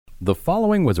The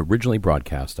following was originally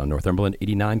broadcast on Northumberland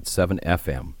 89.7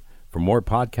 FM. For more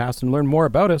podcasts and learn more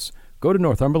about us, go to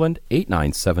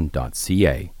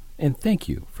northumberland897.ca. And thank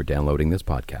you for downloading this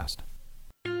podcast.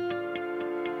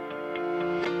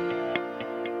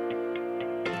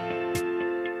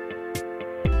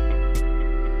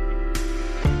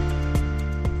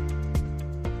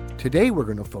 Today we're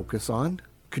going to focus on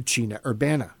Cucina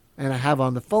Urbana, and I have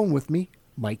on the phone with me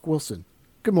Mike Wilson.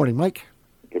 Good morning, Mike.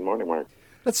 Good morning, Mark.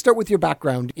 Let's start with your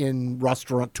background in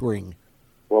restaurant touring.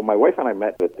 Well, my wife and I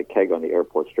met at the keg on the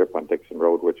airport strip on Dixon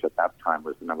Road, which at that time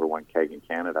was the number one keg in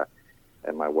Canada.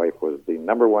 And my wife was the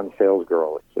number one sales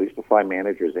girl. So I used to fly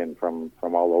managers in from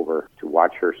all over to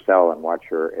watch her sell and watch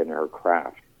her in her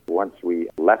craft. Once we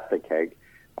left the keg,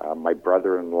 my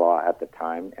brother-in-law at the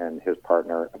time and his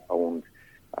partner owned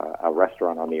a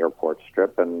restaurant on the airport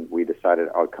strip, and we decided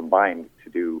combined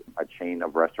to do a chain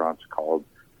of restaurants called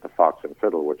the Fox and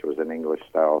Fiddle, which was an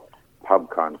English-style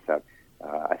pub concept.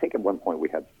 I think at one point we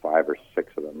had 5 or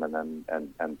 6 of them, and then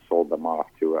and sold them off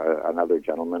to another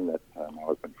gentleman that now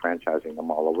has been franchising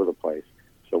them all over the place.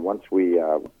 So once we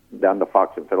done the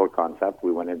Fox and Fiddle concept,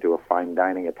 we went into a fine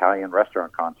dining Italian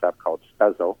restaurant concept called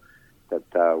Spezzo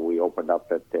that we opened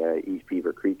up at East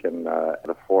Beaver Creek and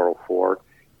the 404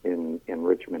 in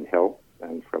Richmond Hill.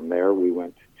 And from there we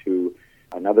went to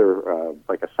another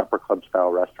like a supper club style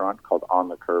restaurant called On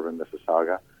the Curve in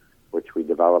Mississauga, which we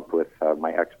developed with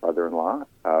my ex-brother-in-law.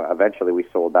 Eventually we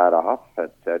sold that off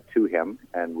to him,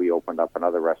 and we opened up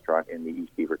another restaurant in the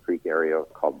East Beaver Creek area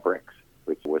called Bricks,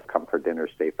 which was come for dinner,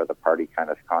 stay for the party kind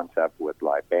of concept with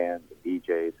live bands and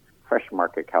DJs. Fresh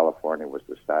Market, California was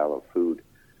the style of food.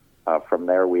 From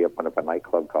there, we opened up a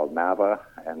nightclub called Nava,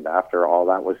 and after all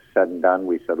that was said and done,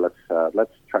 we said, let's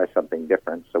try something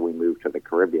different. So we moved to the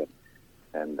Caribbean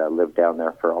and lived down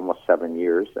there for almost 7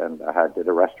 years, and did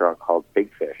a restaurant called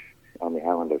Big Fish on the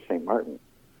island of St. Martin.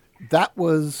 That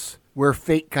was where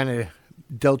fate kind of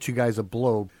dealt you guys a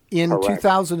blow. In Correct.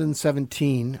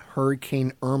 2017,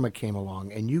 Hurricane Irma came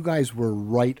along, and you guys were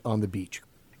right on the beach.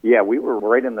 Yeah, we were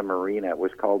right in the marina. It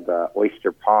was called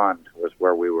Oyster Pond was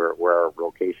where our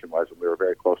location was. We were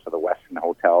very close to the Westin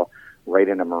Hotel, right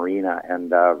in a marina,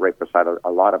 and right beside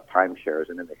a lot of timeshares.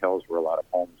 And in the hills were a lot of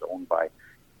homes owned by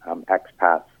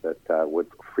expats that would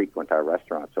frequent our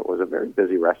restaurant. So it was a very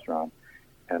busy restaurant.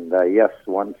 And yes,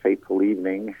 one fateful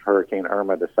evening, Hurricane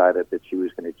Irma decided that she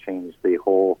was going to change the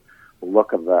whole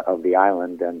look of the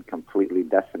island and completely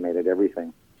decimated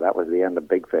everything. So that was the end of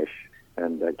Big Fish,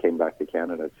 and came back to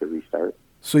Canada to restart.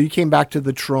 So you came back to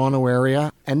the Toronto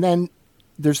area, and then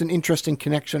there's an interesting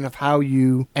connection of how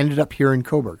you ended up here in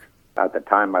Cobourg. At the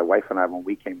time, my wife and I, when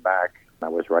we came back, I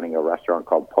was running a restaurant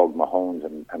called Pogue Mahone's,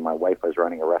 and my wife was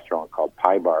running a restaurant called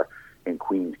Pie Bar in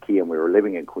Queens Quay, and we were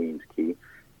living in Queens Quay.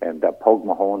 And Pogue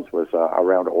Mahone's was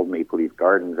around Old Maple Leaf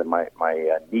Gardens, and my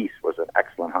niece was an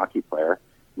excellent hockey player.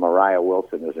 Mariah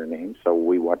Wilson is her name, so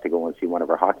we went to go and see one of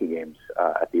her hockey games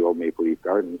at the Old Maple Leaf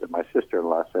Gardens, and my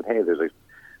sister-in-law said, hey, there's a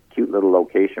cute little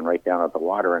location right down at the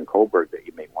water in Cobourg that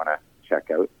you may want to check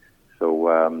out. So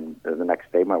the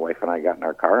next day, my wife and I got in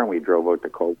our car, and we drove out to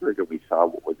Cobourg, and we saw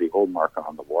what was the old market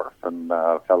on the wharf, and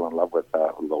fell in love with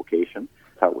the location.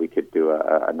 Thought we could do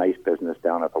a nice business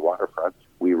down at the waterfront.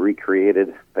 We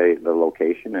recreated the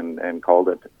location and called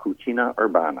it Cucina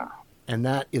Urbana. And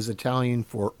that is Italian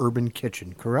for urban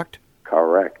kitchen, correct?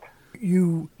 Correct.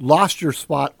 You lost your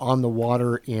spot on the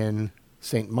water in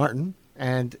St. Martin,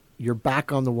 and you're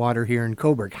back on the water here in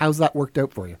Cobourg. How's that worked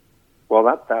out for you? Well,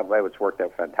 that way it's worked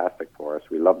out fantastic for us.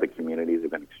 We love the communities.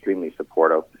 They've been extremely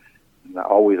supportive. And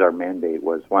always our mandate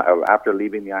was, after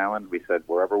leaving the island, we said,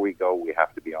 wherever we go, we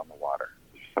have to be on the water.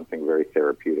 There's something very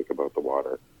therapeutic about the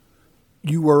water.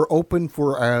 You were open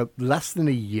for less than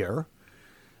a year,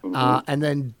 and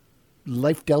then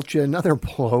life dealt you another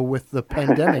blow with the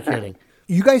pandemic hitting.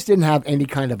 You guys didn't have any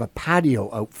kind of a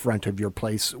patio out front of your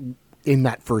place in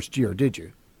that first year, did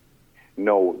you?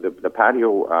 No, the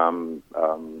patio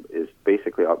is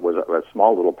basically was a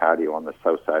small little patio on the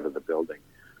south side of the building.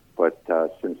 But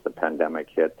since the pandemic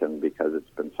hit, and because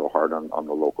it's been so hard on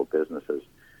the local businesses,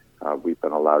 we've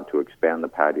been allowed to expand the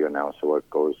patio now, so it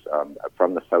goes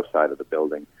from the south side of the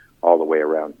building all the way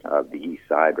around the east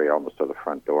side, right almost to the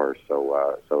front door.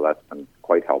 So that's been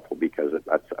quite helpful, because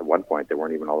at one point they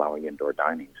weren't even allowing indoor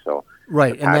dining. So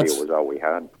right, the patio was all we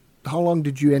had. How long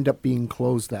did you end up being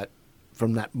closed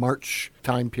from that March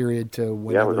time period to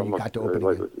whenever you got to open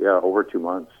again? Over 2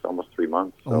 months, almost 3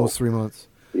 months. So, almost 3 months.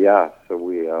 Yeah, so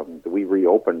we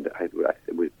reopened. I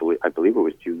believe it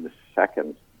was June the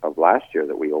 2nd of last year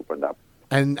that we opened up.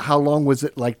 And how long was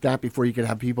it like that before you could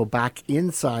have people back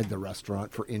inside the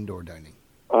restaurant for indoor dining?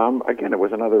 Again, it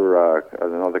was another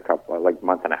couple, like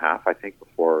month and a half, I think,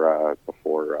 before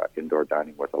indoor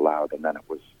dining was allowed, and then it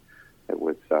was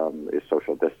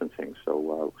social distancing.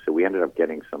 So we ended up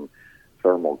getting some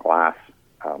thermal glass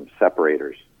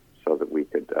separators so that we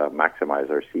could maximize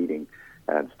our seating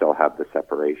and still have the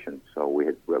separation. So we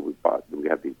have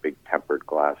these big tempered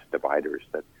glass dividers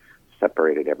that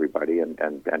separated everybody,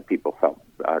 and people felt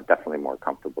definitely more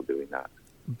comfortable doing that.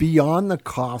 Beyond the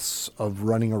costs of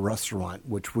running a restaurant,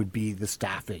 which would be the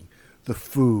staffing, the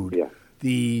food,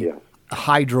 the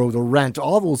hydro, the rent,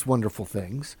 all those wonderful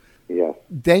things. Yes.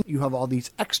 Then you have all these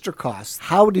extra costs.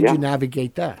 How did you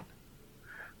navigate that?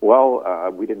 Well,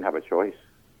 we didn't have a choice.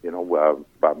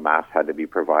 Masks had to be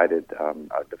provided.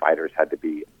 Dividers had to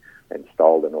be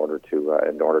installed in order to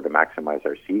maximize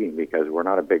our seating, because we're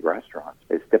not a big restaurant.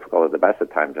 It's difficult at the best of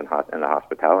times in the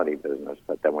hospitality business,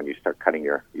 but then when you start cutting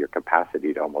your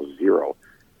capacity to almost zero,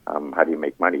 how do you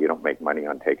make money? You don't make money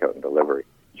on takeout and delivery.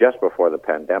 Just before the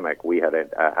pandemic, we had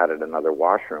added another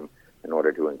washroom in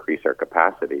order to increase our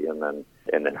capacity, and then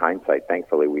in hindsight,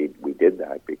 thankfully we did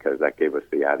that, because that gave us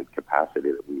the added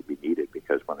capacity that we needed,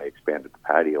 because when they expanded the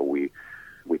patio, we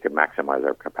could maximize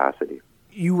our capacity.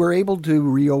 You were able to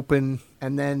reopen,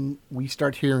 and then we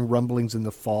start hearing rumblings in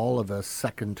the fall of a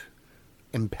second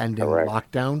impending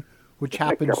lockdown, which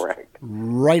happens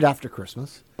right after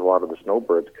Christmas. A lot of the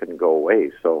snowbirds couldn't go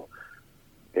away, so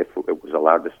if it was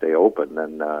allowed to stay open,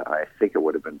 then I think it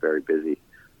would have been very busy.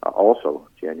 Also,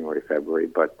 January, February,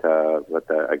 but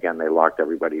again, they locked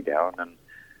everybody down,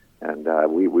 and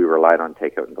we relied on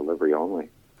takeout and delivery only.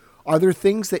 Are there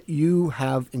things that you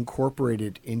have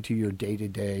incorporated into your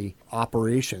day-to-day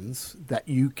operations that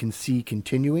you can see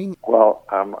continuing? Well,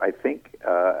 I think,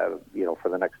 for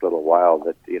the next little while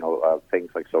that,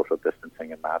 things like social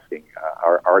distancing and masking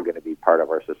are going to be part of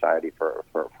our society for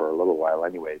a little while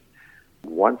anyways.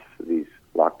 Once these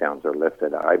lockdowns are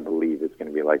lifted, I believe it's going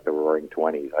to be like the Roaring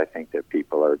 20s. I think that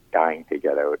people are dying to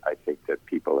get out. I think that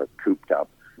people are cooped up.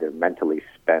 They're mentally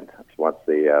spent. Once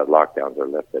the lockdowns are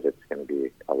lifted, it's going to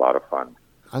be a lot of fun.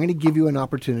 I'm going to give you an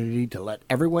opportunity to let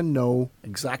everyone know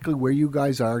exactly where you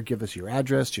guys are. Give us your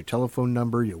address, your telephone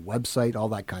number, your website, all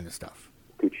that kind of stuff.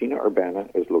 Cucina Urbana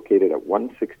is located at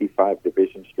 165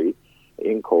 Division Street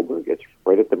in Cobourg. It's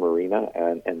right at the marina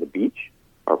and the beach.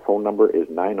 Our phone number is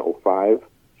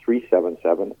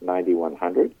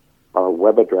 905-377-9100. Our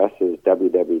web address is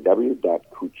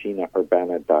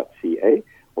www.cucinaurbana.ca,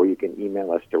 or you can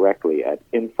email us directly at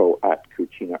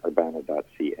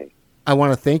info@cucinaurbana.ca. I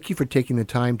want to thank you for taking the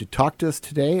time to talk to us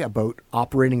today about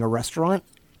operating a restaurant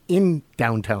in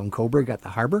downtown Cobourg at the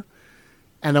harbor.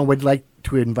 And I would like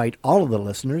to invite all of the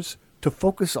listeners to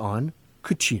focus on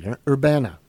Cucina Urbana.